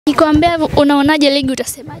Nikwambia unaonaje ligi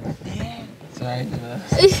utasemaje? Swahili.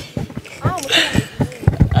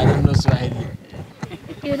 I don't know Swahili.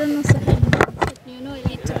 You don't know Swahili. You know a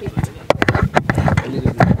little bit. A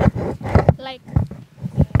little bit.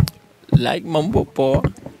 Like mambo poa.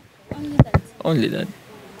 Only that. Only that.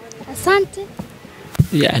 Asante.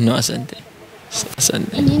 Yeah, I know asante.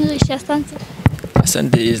 Asante. In English, asante.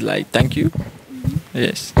 Asante is like thank you.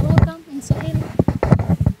 Yes. Welcome in Swahili.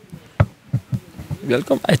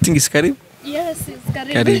 Welcome. I think it's karibu. Yes, it's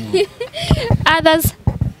karibu. Karibu. Others?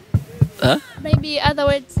 Huh? Maybe other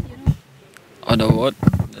words, you know. Other what?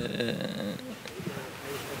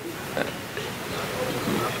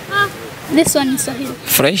 This one is Swahili.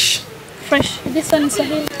 Fresh. Fresh. This one is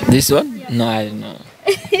Swahili. This one? Yeah. No, I don't know.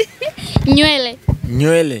 Nywele.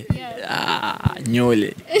 Nywele. Yeah. Ah,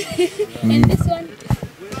 nywele. And this one?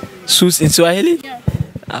 Sus in Swahili?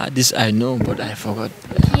 Yeah. This I know, but I forgot.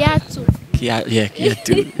 Kiatu.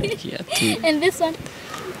 Kiatu. Kiatu. And this one?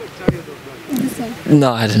 This one?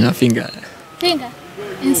 No, I don't know. Finger. Finger.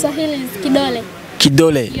 In Swahili is kidole.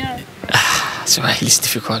 Kidole. Yeah. Swahili is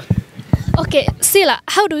difficult. Okay, Sillah,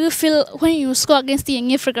 how do you feel when you score against the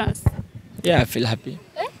Young Africans? Yeah, I feel happy.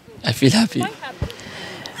 I feel happy. Why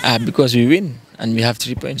happy? Because we win and we have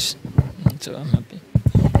 3 points. So I'm happy.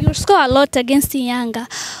 You score a lot against the Yanga.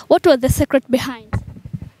 What was the secret behind?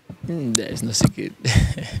 There is no secret.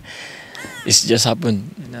 It's just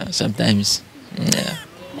happened, you know, sometimes. Yeah.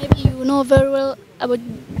 Maybe you know very well about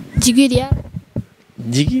Gibril.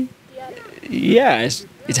 Jiggy? Yeah,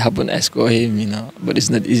 it happened. I score him, you know, but it's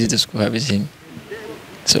not easy to score everything.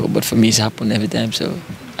 So, but for me, it's happened every time. So,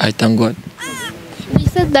 I thank God. He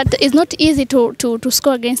said that it's not easy to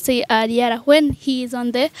score against the Diarra when he is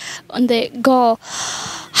on the goal.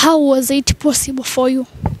 How was it possible for you?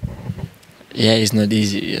 Yeah, it's not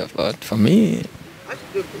easy, but for me,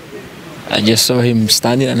 I just saw him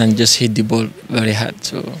standing and I just hit the ball very hard.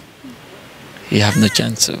 So, he have no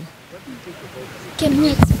chance. So. Can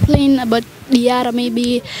you explain about Diarra?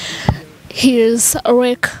 Maybe his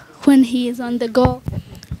wreck when he is on the goal.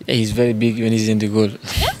 Yeah, he's very big when he's in the goal.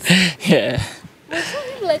 Yeah.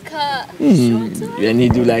 Like When you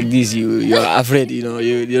do like this, you're afraid. You know,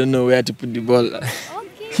 you don't know where to put the ball. Okay.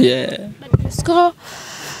 Yeah. But you score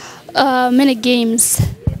many games.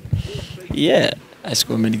 Yeah, I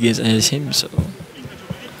score many games against him. So.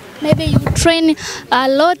 Maybe you train a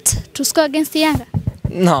lot to score against the Yanga.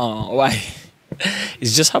 No, why?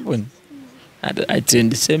 It's just happened. I train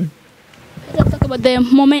the same. Let's talk about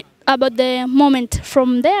the moment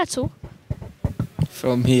from there too.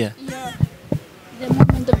 From here. Yeah. The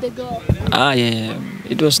moment of the goal. Yeah.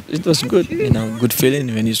 It was good. You know, good feeling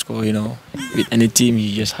when you score. You know, with any team,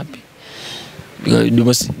 you're just happy. Because the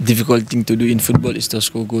most difficult thing to do in football is to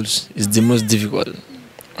score goals. It's the most difficult.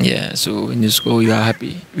 Yeah. So when you score, you are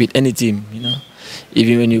happy with any team. You know,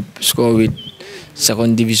 even when you score with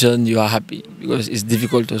second division, you are happy because it's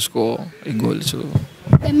difficult to score a goal. So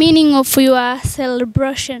the meaning of your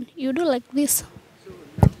celebration, you do like this.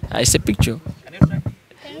 It's a picture.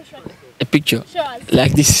 A picture. Show us.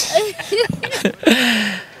 Like this.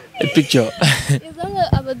 A picture. It's all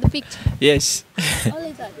about the picture. Yes.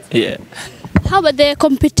 Only that. Yeah. How about the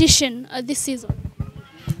competition this season?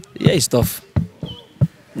 Yeah, it's tough.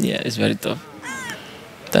 Yeah, it's very tough.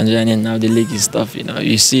 Tanzania now the league is tough, you know.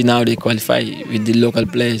 You see now they qualify with the local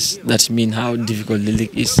players. That means how difficult the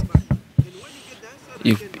league is.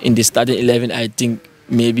 In the starting 11, I think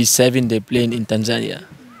maybe 7 they playing in Tanzania.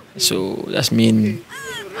 So that means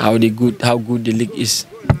how good the league is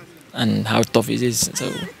and how tough it is. So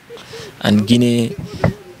and Guinea,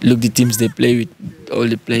 look the teams they play with. All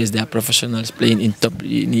the players they are professionals playing in top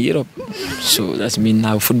in Europe. So that means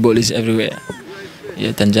now football is everywhere.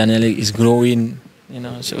 Yeah, Tanzania league is growing. You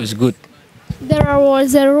know, so it's good. There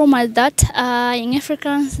was a rumor that young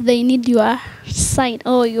Africans, they need your side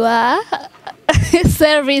or your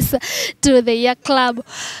service to the club.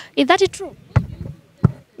 Is that true?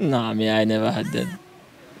 No, I mean, I never had that.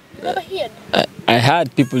 Never heard. I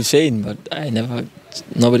had people saying, but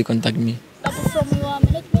nobody contacted me. But from your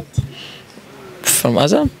management? From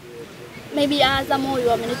Azam? Maybe Azam or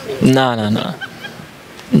your management? No.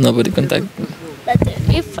 Nobody contacted me. But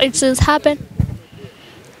if it has happened?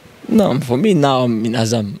 No, for me now I'm in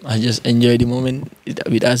Azam. I just enjoy the moment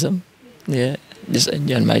with Azam. Yeah, just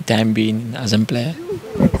enjoy my time being an Azam player.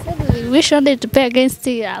 We wanted to play against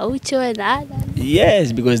the Aucho and others.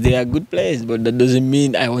 Yes, because they are good players, but that doesn't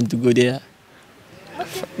mean I want to go there.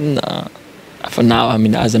 Okay. No, for now I'm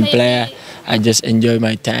an Azam player. I just enjoy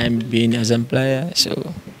my time being an Azam player.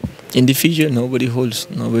 So in the future, nobody knows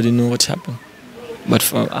what's happened.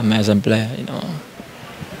 But I'm an Azam player, you know.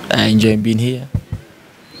 I enjoy being here.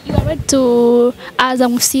 You are ready to as a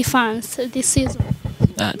Musi fans this season.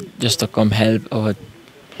 Just to come help our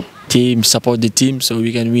team, support the team, so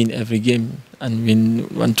we can win every game and win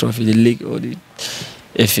one trophy, the league or the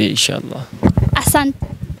FA, inshallah. Asante.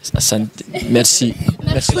 Asante. Merci.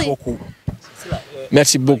 Merci beaucoup.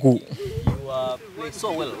 Merci beaucoup. You play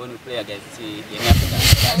so well when you play against Young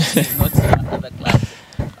Africans, not other clubs.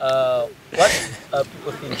 What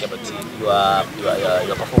people think about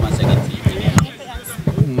your performance against Young Africans?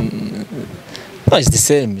 No, it's the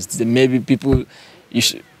same. Maybe people,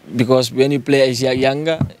 because when you play as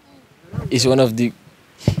Yanga, it's one of the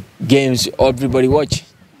games everybody watch.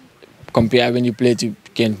 Compare when you play to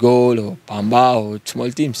Ken Goal or Pamba or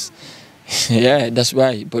small teams. Yeah, that's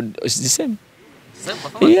why. But it's the same.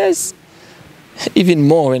 Yes. Even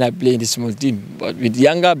more when I play in the small team. But with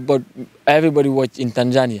Yanga, but everybody watch in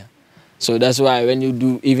Tanzania. So that's why when you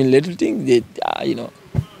do even little things, they, you know.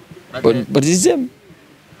 But it's the same.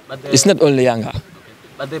 It's not only Yanga.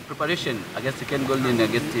 But the preparation against the Ken Goal and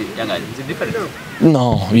against the Yanga, is it different?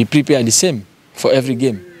 No, we prepare the same for every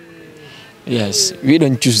game. Yes, we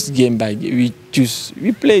don't choose game by game.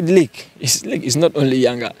 We play the league. It's not only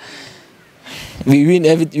Yanga. We win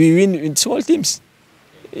with small teams.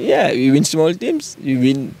 Yeah, we win small teams. We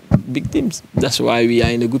win big teams. That's why we are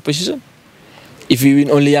in a good position. If we win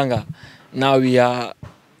only Yanga, now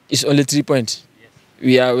it's only 3 points.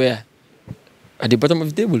 We are where? At the bottom of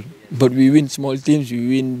the table. But we win small teams, we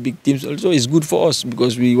win big teams also. It's good for us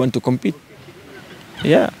because we want to compete.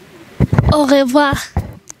 Yeah. Au revoir.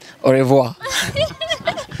 Au revoir.